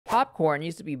Popcorn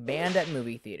used to be banned at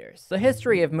movie theaters. The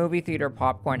history of movie theater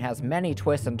popcorn has many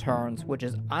twists and turns, which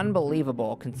is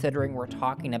unbelievable considering we're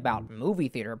talking about movie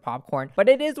theater popcorn, but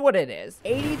it is what it is.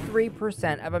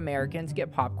 83% of Americans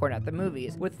get popcorn at the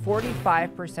movies, with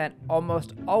 45%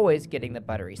 almost always getting the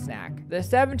buttery snack. The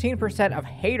 17% of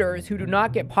haters who do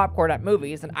not get popcorn at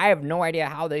movies, and I have no idea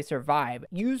how they survive,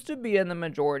 used to be in the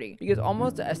majority, because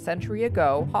almost a century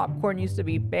ago, popcorn used to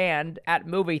be banned at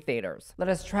movie theaters. Let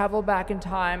us travel back in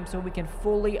time so we can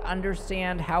fully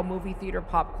understand how movie theater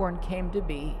popcorn came to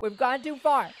be. We've gone too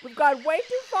far. We've gone way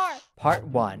too far. Part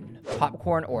 1.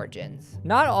 Popcorn origins.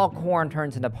 Not all corn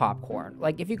turns into popcorn.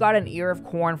 Like, if you got an ear of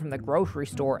corn from the grocery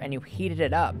store and you heated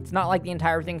it up, it's not like the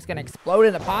entire thing's gonna explode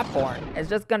into popcorn. It's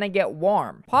just gonna get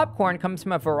warm. Popcorn comes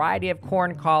from a variety of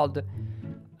corn called...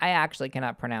 I actually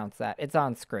cannot pronounce that. It's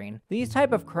on screen. These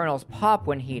type of kernels pop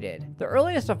when heated. The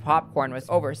earliest of popcorn was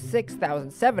over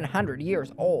 6,700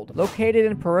 years old, located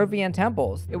in Peruvian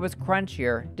temples. It was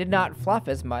crunchier, did not fluff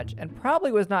as much, and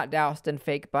probably was not doused in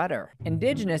fake butter.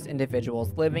 Indigenous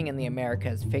individuals living in the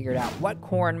Americas figured out what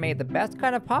corn made the best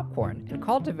kind of popcorn and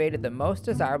cultivated the most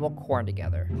desirable corn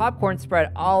together. Popcorn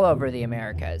spread all over the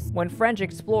Americas. When French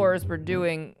explorers were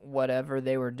doing whatever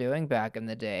they were doing back in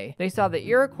the day, they saw the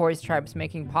Iroquois tribes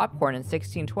making popcorn in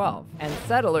 1612, and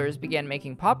settlers began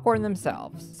making popcorn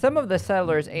themselves. Some of the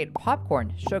settlers ate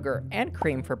popcorn, sugar, and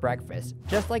cream for breakfast,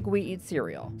 just like we eat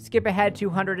cereal. Skip ahead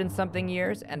 200 and something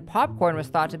years, and popcorn was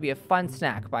thought to be a fun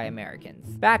snack by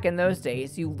Americans. Back in those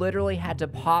days, you literally had to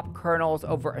pop kernels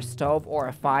over a stove or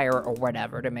a fire or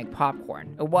whatever to make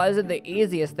popcorn. It wasn't the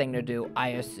easiest thing to do, I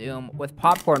assume, with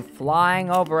popcorn flying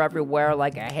over everywhere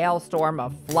like a hailstorm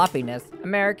of fluffiness.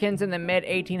 Americans in the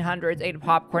mid-1800s ate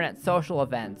popcorn at social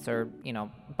events, or,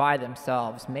 by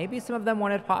themselves. Maybe some of them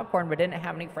wanted popcorn but didn't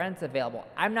have any friends available.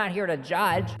 I'm not here to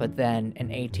judge. But then, in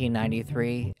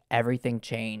 1893, everything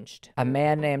changed. A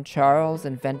man named Charles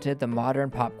invented the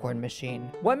modern popcorn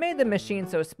machine. What made the machine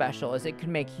so special is it could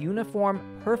make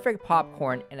uniform, perfect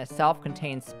popcorn in a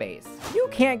self-contained space. You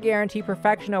can't guarantee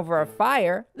perfection over a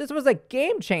fire. This was a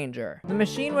game changer. The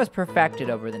machine was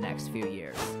perfected over the next few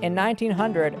years. In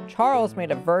 1900, Charles made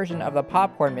a version of the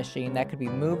popcorn machine that could be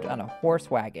moved on a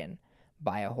horse wagon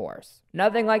by a horse.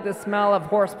 Nothing like the smell of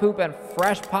horse poop and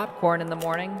fresh popcorn in the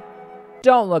morning.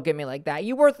 Don't look at me like that.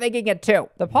 You were thinking it too.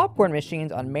 The popcorn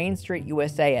machines on Main Street,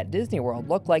 USA at Disney World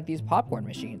look like these popcorn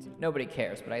machines. Nobody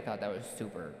cares, but I thought that was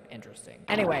super interesting.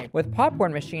 Anyway, with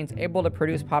popcorn machines able to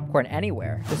produce popcorn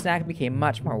anywhere, the snack became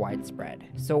much more widespread.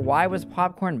 So why was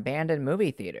popcorn banned in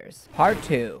movie theaters? Part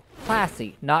 2.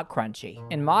 Classy, not crunchy.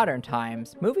 In modern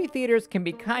times, movie theaters can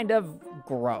be kind of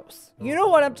gross. You know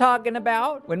what I'm talking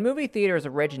about? When movie theaters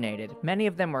originated, many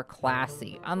of them were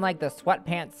classy. Unlike the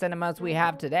sweatpants cinemas we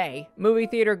have today, movie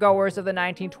theater goers of the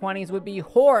 1920s would be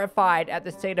horrified at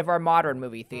the state of our modern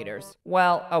movie theaters.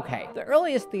 Well, okay. The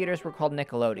earliest theaters were called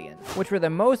Nickelodeons, which were the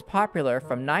most popular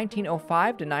from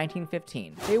 1905 to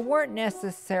 1915. They weren't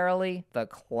necessarily the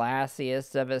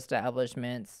classiest of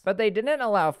establishments, but they didn't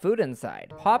allow food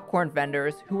inside. Popcorn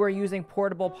vendors who were using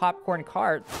portable popcorn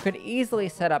carts could easily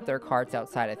set up their carts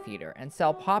outside a theater and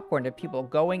sell popcorn to people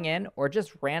going in or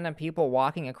just random people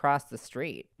walking across the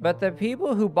street. But the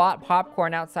people who bought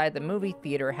popcorn outside the movie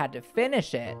theater had to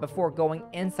finish it before going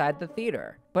inside the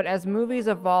theater. But as movies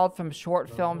evolved from short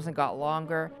films and got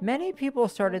longer, many people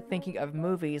started thinking of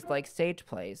movies like stage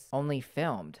plays, only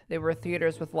filmed. They were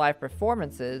theaters with live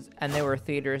performances, and they were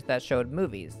theaters that showed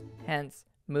movies, hence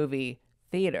movie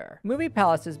theater. Movie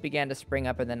palaces began to spring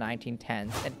up in the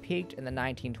 1910s and peaked in the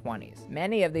 1920s.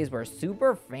 Many of these were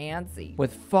super fancy,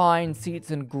 with fine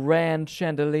seats and grand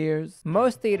chandeliers.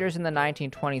 Most theaters in the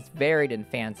 1920s varied in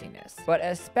fanciness, but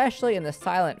especially in the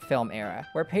silent film era,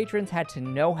 where patrons had to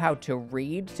know how to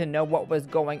read to know what was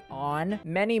going on,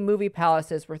 many movie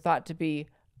palaces were thought to be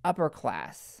upper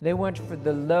class. They went for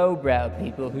the lowbrow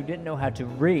people who didn't know how to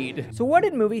read. So what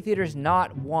did movie theaters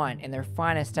not want in their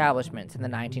fine establishments in the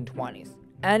 1920s?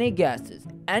 Any guesses?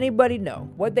 Anybody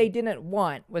know? What they didn't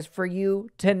want was for you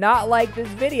to not like this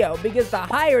video, because the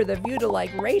higher the view to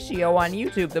like ratio on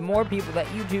YouTube, the more people that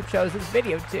YouTube shows this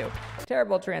video to.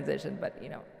 Terrible transition, but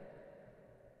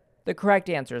The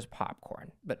correct answer is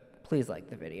popcorn, but please like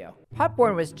the video.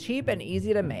 Popcorn was cheap and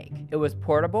easy to make. It was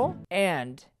portable,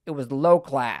 and it was low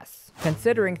class.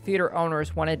 Considering theater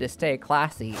owners wanted to stay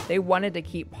classy, they wanted to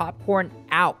keep popcorn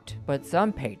out, but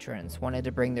some patrons wanted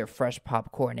to bring their fresh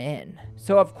popcorn in.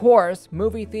 So of course,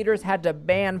 movie theaters had to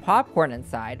ban popcorn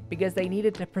inside because they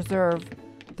needed to preserve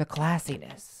the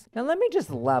classiness. Now let me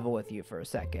just level with you for a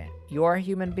second. You're a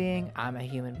human being, I'm a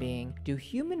human being. Do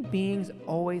human beings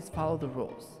always follow the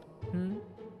rules?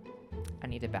 I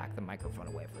need to back the microphone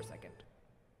away for a second.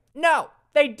 No,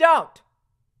 they don't!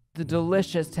 The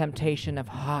delicious temptation of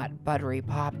hot, buttery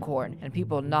popcorn, and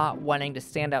people not wanting to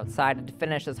stand outside and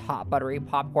finish this hot, buttery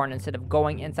popcorn instead of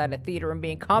going inside a theater and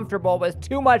being comfortable was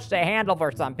too much to handle for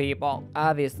some people.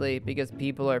 Obviously, because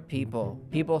people are people,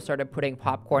 people started putting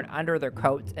popcorn under their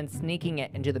coats and sneaking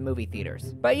it into the movie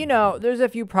theaters. But you know, there's a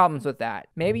few problems with that.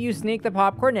 Maybe you sneak the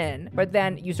popcorn in, but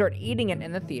then you start eating it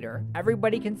in the theater.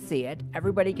 Everybody can see it,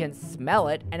 everybody can smell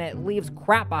it, and it leaves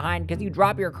crap behind because you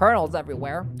drop your kernels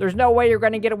everywhere. There's no way you're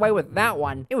gonna get away with that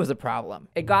one. It was a problem.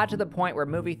 It got to the point where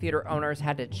movie theater owners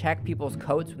had to check people's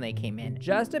coats when they came in,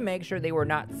 just to make sure they were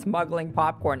not smuggling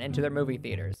popcorn into their movie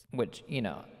theaters, which, you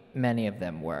know, many of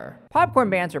them were. Popcorn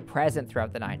bans were present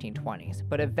throughout the 1920s,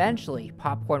 but eventually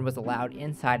popcorn was allowed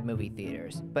inside movie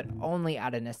theaters, but only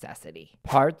out of necessity.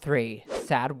 Part 3,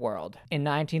 Sad World. In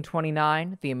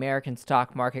 1929, the American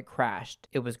stock market crashed.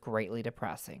 It was greatly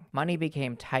depressing. Money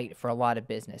became tight for a lot of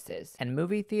businesses, and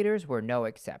movie theaters were no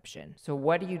exception. So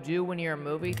what do you do when you're a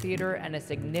movie theater and a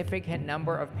significant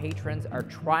number of patrons are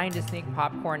trying to sneak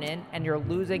popcorn in and you're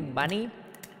losing money?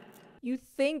 You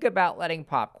think about letting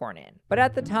popcorn in. But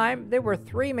at the time, there were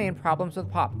 3 main problems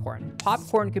with popcorn.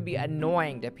 Popcorn could be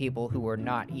annoying to people who were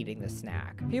not eating the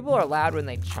snack. People are loud when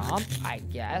they chomp, I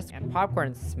guess, and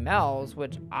popcorn smells,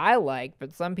 which I like,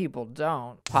 but some people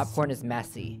don't. Popcorn is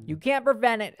messy. You can't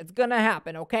prevent it, it's gonna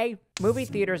happen, okay? Movie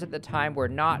theaters at the time were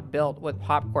not built with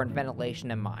popcorn ventilation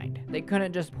in mind. They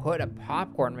couldn't just put a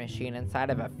popcorn machine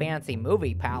inside of a fancy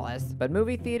movie palace, but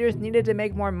movie theaters needed to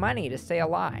make more money to stay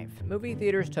alive. Movie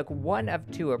theaters took one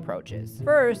of 2 approaches.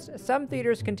 First, some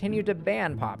theaters continued to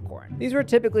ban popcorn. These were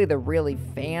typically the really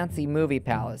fancy movie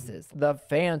palaces, the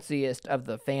fanciest of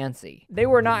the fancy. They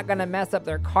were not gonna mess up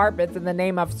their carpets in the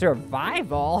name of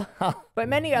survival. But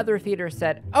many other theaters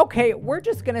said, okay, we're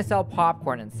just gonna sell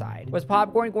popcorn inside. Was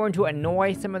popcorn going to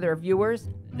annoy some of their viewers?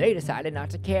 They decided not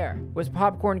to care. Was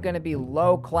popcorn gonna be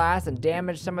low class and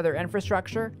damage some of their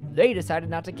infrastructure? They decided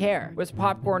not to care. Was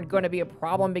popcorn gonna be a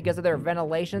problem because of their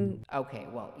ventilation? Okay,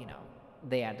 well, you know,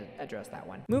 they had to address that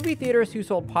one. Movie theaters who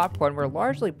sold popcorn were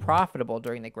largely profitable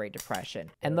during the Great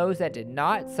Depression, and those that did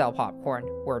not sell popcorn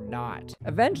were not.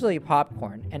 Eventually,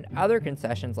 popcorn and other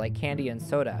concessions like candy and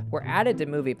soda were added to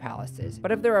movie palaces,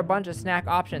 but if there are a bunch of snack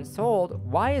options sold,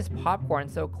 why is popcorn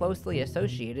so closely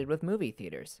associated with movie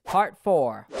theaters? Part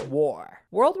 4, War.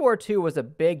 World War II was a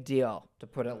big deal, to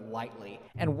put it lightly,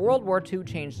 and World War II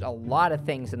changed a lot of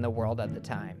things in the world at the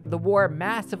time. The war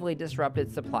massively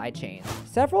disrupted supply chains.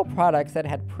 Several products that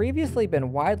had previously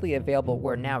been widely available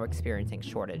were now experiencing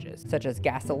shortages, such as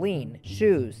gasoline,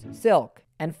 shoes, silk,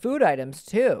 and food items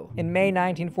too. In May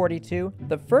 1942,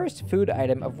 the first food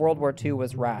item of World War II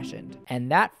was rationed,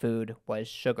 and that food was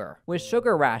sugar. With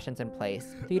sugar rations in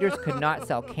place, theaters could not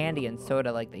sell candy and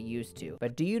soda like they used to.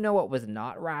 But do you know what was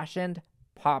not rationed?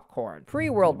 Popcorn.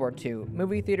 Pre-World War II,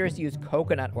 movie theaters used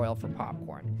coconut oil for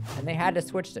popcorn, and they had to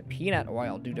switch to peanut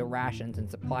oil due to rations and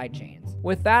supply chains.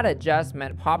 With that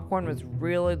adjustment, popcorn was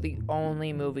really the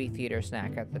only movie theater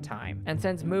snack at the time. And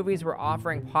since movies were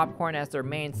offering popcorn as their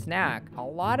main snack, a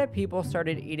lot of people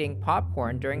started eating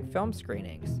popcorn during film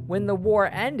screenings. When the war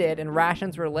ended and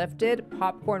rations were lifted,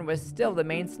 popcorn was still the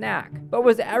main snack. But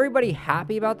was everybody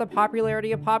happy about the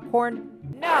popularity of popcorn?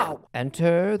 No!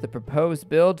 Enter the proposed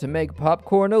bill to make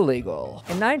popcorn illegal.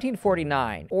 In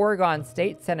 1949, Oregon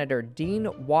State Senator Dean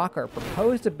Walker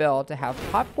proposed a bill to have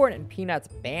popcorn and peanuts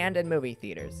banned in movie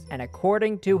theaters. And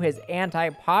according to his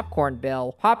anti-popcorn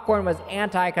bill, popcorn was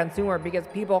anti-consumer because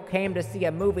people came to see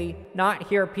a movie, not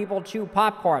hear people chew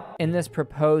popcorn. In this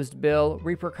proposed bill,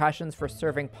 repercussions for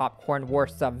serving popcorn were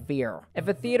severe. If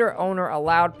a theater owner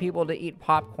allowed people to eat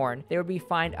popcorn, they would be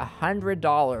fined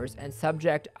 $100 and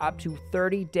subject up to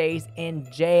 30 days in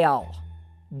jail.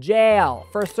 Jail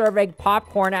for serving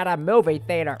popcorn at a movie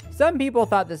theater. Some people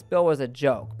thought this bill was a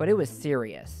joke, but it was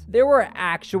serious. There were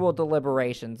actual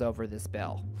deliberations over this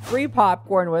bill. Free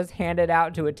popcorn was handed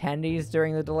out to attendees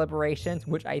during the deliberations,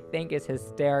 which I think is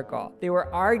hysterical. They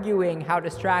were arguing how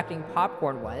distracting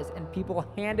popcorn was, and people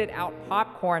handed out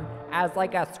popcorn as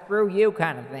like a screw you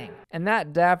kind of thing. And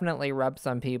that definitely rubbed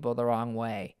some people the wrong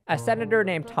way. A senator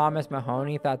named Thomas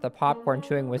Mahoney thought the popcorn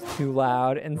chewing was too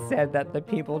loud and said that the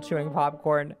people chewing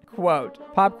popcorn, quote,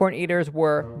 popcorn eaters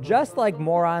were just like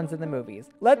morons in the movies.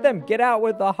 Let them get out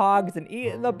with the hogs and eat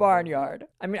in the barnyard.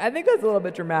 I mean, I think that's a little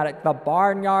bit dramatic. The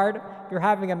barnyard? You're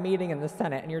having a meeting in the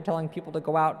Senate and you're telling people to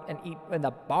go out and eat in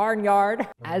the barnyard?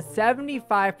 As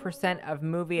 75% of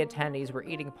movie attendees were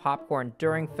eating popcorn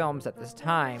during films at this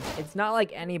time, it's not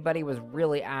like anybody was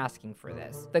really asking for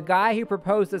this. The guy who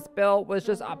proposed this bill was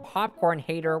just a popcorn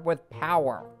hater with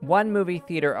power. One movie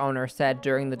theater owner said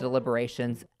during the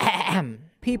deliberations,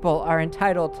 People are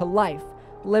entitled to life,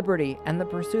 liberty, and the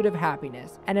pursuit of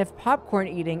happiness. And if popcorn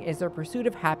eating is their pursuit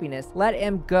of happiness, let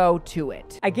him go to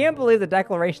it. I can't believe the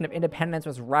Declaration of Independence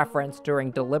was referenced during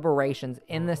deliberations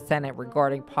in the Senate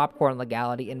regarding popcorn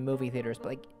legality in movie theaters,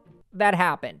 but that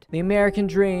happened. The American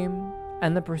dream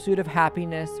and the pursuit of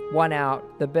happiness won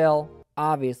out. The bill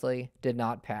obviously did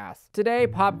not pass. Today,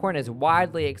 popcorn is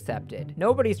widely accepted.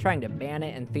 Nobody's trying to ban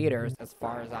it in theaters, as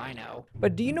far as I know.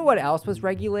 But do you know what else was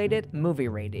regulated? Movie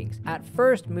ratings. At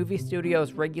first, movie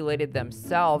studios regulated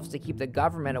themselves to keep the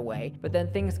government away, but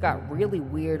then things got really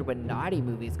weird when naughty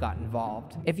movies got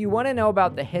involved. If you want to know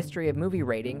about the history of movie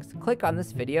ratings, click on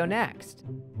this video next.